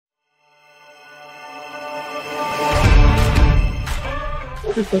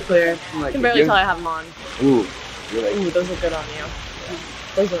Crystal clear. Like, I can barely tell I have them on. Ooh, you're like, Ooh, those look good on you.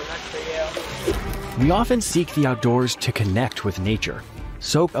 Those are meant for you. We often seek the outdoors to connect with nature,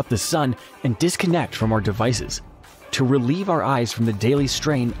 soak up the sun, and disconnect from our devices, to relieve our eyes from the daily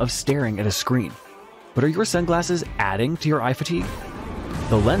strain of staring at a screen. But are your sunglasses adding to your eye fatigue?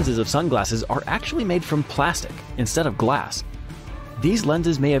 The lenses of sunglasses are actually made from plastic instead of glass. These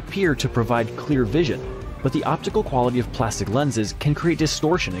lenses may appear to provide clear vision, but the optical quality of plastic lenses can create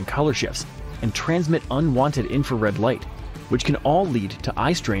distortion and color shifts and transmit unwanted infrared light, which can all lead to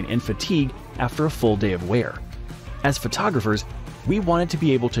eye strain and fatigue after a full day of wear. As photographers, we wanted to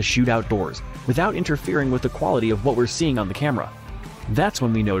be able to shoot outdoors without interfering with the quality of what we're seeing on the camera. That's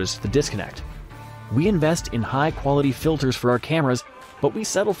when we noticed the disconnect. We invest in high-quality filters for our cameras, but we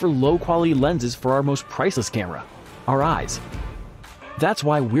settle for low-quality lenses for our most priceless camera, our eyes. That's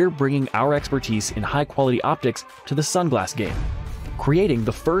why we're bringing our expertise in high-quality optics to the sunglass game, creating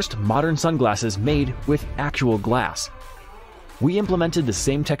the first modern sunglasses made with actual glass. We implemented the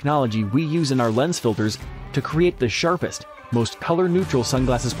same technology we use in our lens filters to create the sharpest, most color-neutral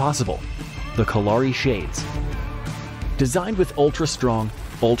sunglasses possible, the Kolari Shades. Designed with ultra-strong,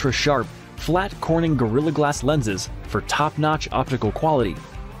 ultra-sharp, flat Corning Gorilla Glass lenses for top-notch optical quality,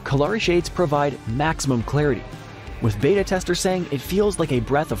 Kolari Shades provide maximum clarity, with beta testers saying it feels like a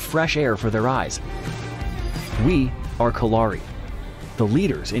breath of fresh air for their eyes. We are Kolari, the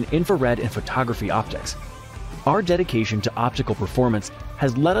leaders in infrared and photography optics. Our dedication to optical performance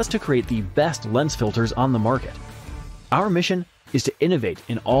has led us to create the best lens filters on the market. Our mission is to innovate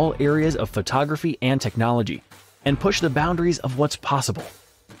in all areas of photography and technology and push the boundaries of what's possible.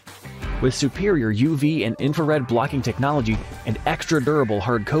 With superior UV and infrared blocking technology and extra durable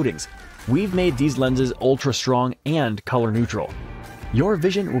hard coatings, we've made these lenses ultra strong and color neutral. Your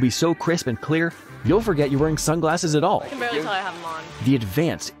vision will be so crisp and clear, you'll forget you're wearing sunglasses at all. I can barely tell I have them on. The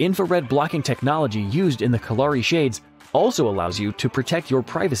advanced infrared blocking technology used in the Kolari Shades also allows you to protect your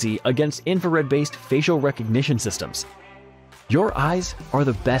privacy against infrared-based facial recognition systems. Your eyes are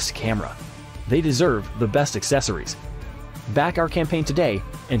the best camera. They deserve the best accessories. Back our campaign today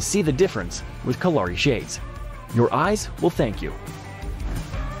and see the difference with Kolari Shades. Your eyes will thank you.